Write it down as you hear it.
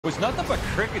It was nothing but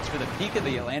crickets for the peak of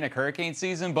the Atlantic hurricane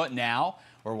season, but now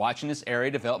we're watching this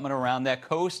area development around that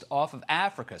coast off of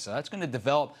Africa. So that's going to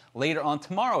develop later on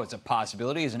tomorrow. It's a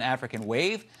possibility as an African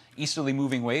wave, easterly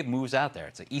moving wave, moves out there.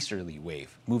 It's an easterly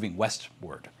wave moving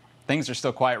westward. Things are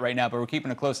still quiet right now, but we're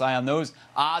keeping a close eye on those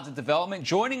odds of development.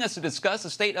 Joining us to discuss the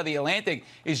state of the Atlantic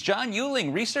is John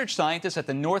Uehling, research scientist at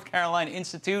the North Carolina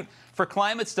Institute for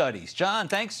Climate Studies. John,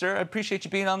 thanks, sir. I appreciate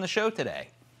you being on the show today.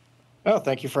 Oh,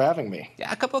 thank you for having me.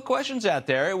 Yeah, a couple of questions out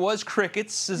there. It was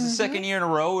crickets. This is the second year in a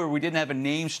row where we didn't have a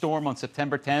named storm on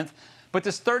September 10th. But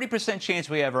this 30% chance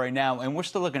we have right now, and we're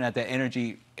still looking at that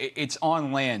energy. It's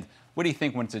on land. What do you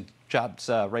think when it drops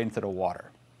right into the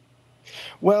water?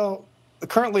 Well,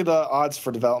 currently the odds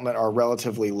for development are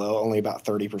relatively low, only about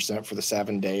 30% for the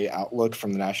 7-day outlook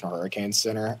from the National Hurricane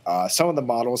Center. Some of the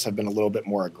models have been a little bit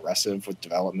more aggressive with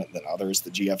development than others. The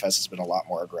GFS has been a lot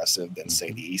more aggressive than, say,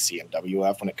 the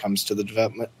ECMWF when it comes to the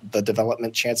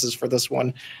development chances for this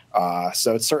one.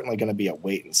 So it's certainly going to be a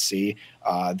wait and see.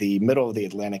 The middle of the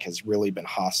Atlantic has really been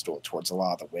hostile towards a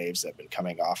lot of the waves that have been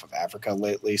coming off of Africa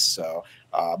lately. So,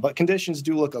 but conditions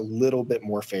do look a little bit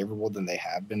more favorable than they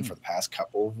have been for the past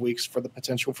couple of weeks for the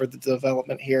potential for the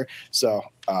development here. So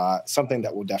something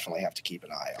that we'll definitely have to keep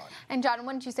an eye on. And John,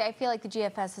 wouldn't you say, I feel like the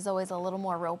GFS is always a little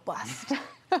more robust.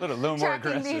 A little more aggressive.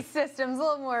 Tracking these systems, a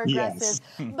little more aggressive.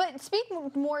 Yes. But speak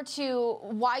more to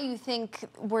why you think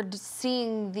we're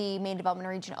seeing the main development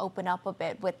region open up a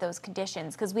bit with those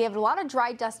conditions, because we have a lot of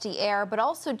dry, dusty air, but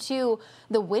also, too,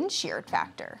 the wind shear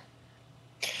factor.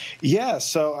 Yeah,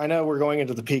 so I know we're going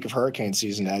into the peak of hurricane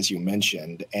season, as you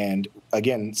mentioned. And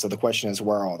again, so the question is,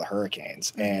 where are all the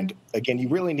hurricanes? And again, you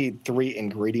really need three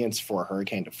ingredients for a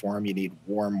hurricane to form. You need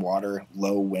warm water,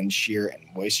 low wind shear, and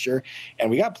moisture.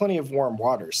 And we got plenty of warm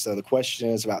water. So the question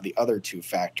is about the other two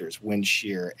factors, wind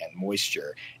shear and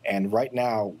moisture. And right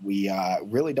now, we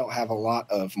really don't have a lot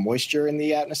of moisture in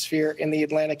the atmosphere in the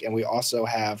Atlantic, and we also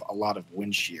have a lot of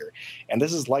wind shear. And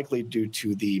this is likely due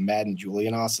to the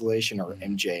Madden-Julian oscillation, or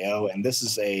MJO. And this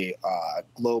is a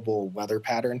global weather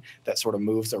pattern that sort of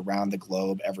moves around the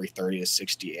globe every 30 to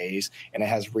 60 days. And it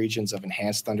has regions of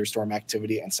enhanced thunderstorm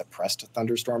activity and suppressed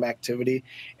thunderstorm activity.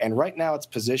 And right now it's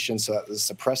positioned so that the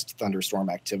suppressed thunderstorm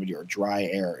activity, or dry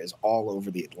air, is all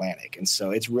over the Atlantic. And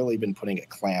so it's really been putting a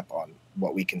clamp on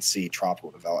what we can see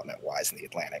tropical development-wise in the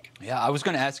Atlantic. Yeah, I was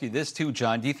going to ask you this too,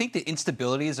 John. Do you think the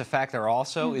instability is a factor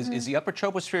also? Is the upper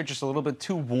troposphere just a little bit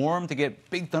too warm to get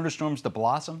big thunderstorms to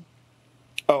blossom?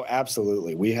 Oh,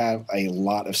 absolutely. We have a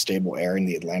lot of stable air in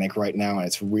the Atlantic right now, and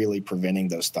it's really preventing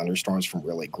those thunderstorms from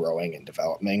really growing and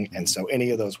developing. And so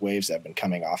any of those waves that have been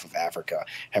coming off of Africa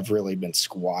have really been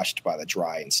squashed by the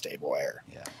dry and stable air.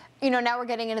 Yeah. You know, now we're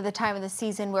getting into the time of the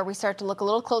season where we start to look a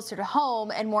little closer to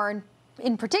home, and more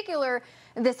in particular,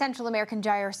 the Central American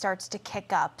gyre starts to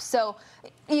kick up. So,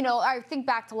 you know, I think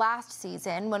back to last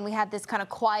season when we had this kind of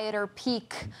quieter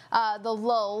peak, the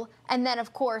lull, and then,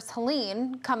 of course,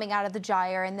 Helene coming out of the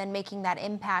gyre and then making that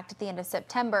impact at the end of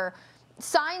September.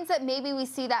 Signs that maybe we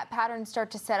see that pattern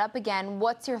start to set up again.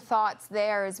 What's your thoughts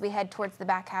there as we head towards the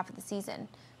back half of the season?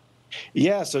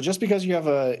 Yeah, so just because you have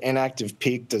an inactive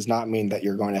peak does not mean that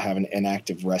you're going to have an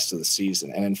inactive rest of the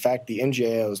season. And in fact, the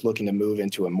NJO is looking to move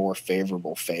into a more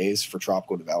favorable phase for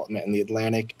tropical development in the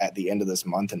Atlantic at the end of this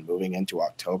month and moving into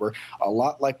October, a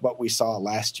lot like what we saw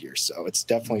last year. So it's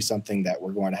definitely something that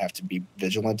we're going to have to be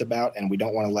vigilant about, and we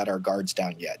don't want to let our guards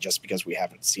down yet. Just because we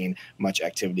haven't seen much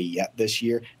activity yet this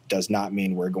year does not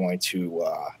mean we're going to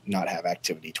not have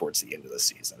activity towards the end of the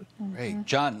season. Great.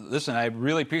 John, listen, I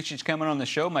really appreciate you coming on the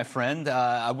show, my friend.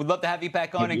 I would love to have you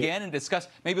back on again and discuss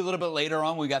maybe a little bit later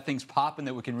on. We got things popping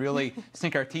that we can really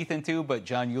sink our teeth into. But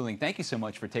John Uehling, thank you so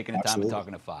much for taking the time and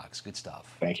talking to Fox. Good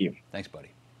stuff. Thank you. Thanks, buddy.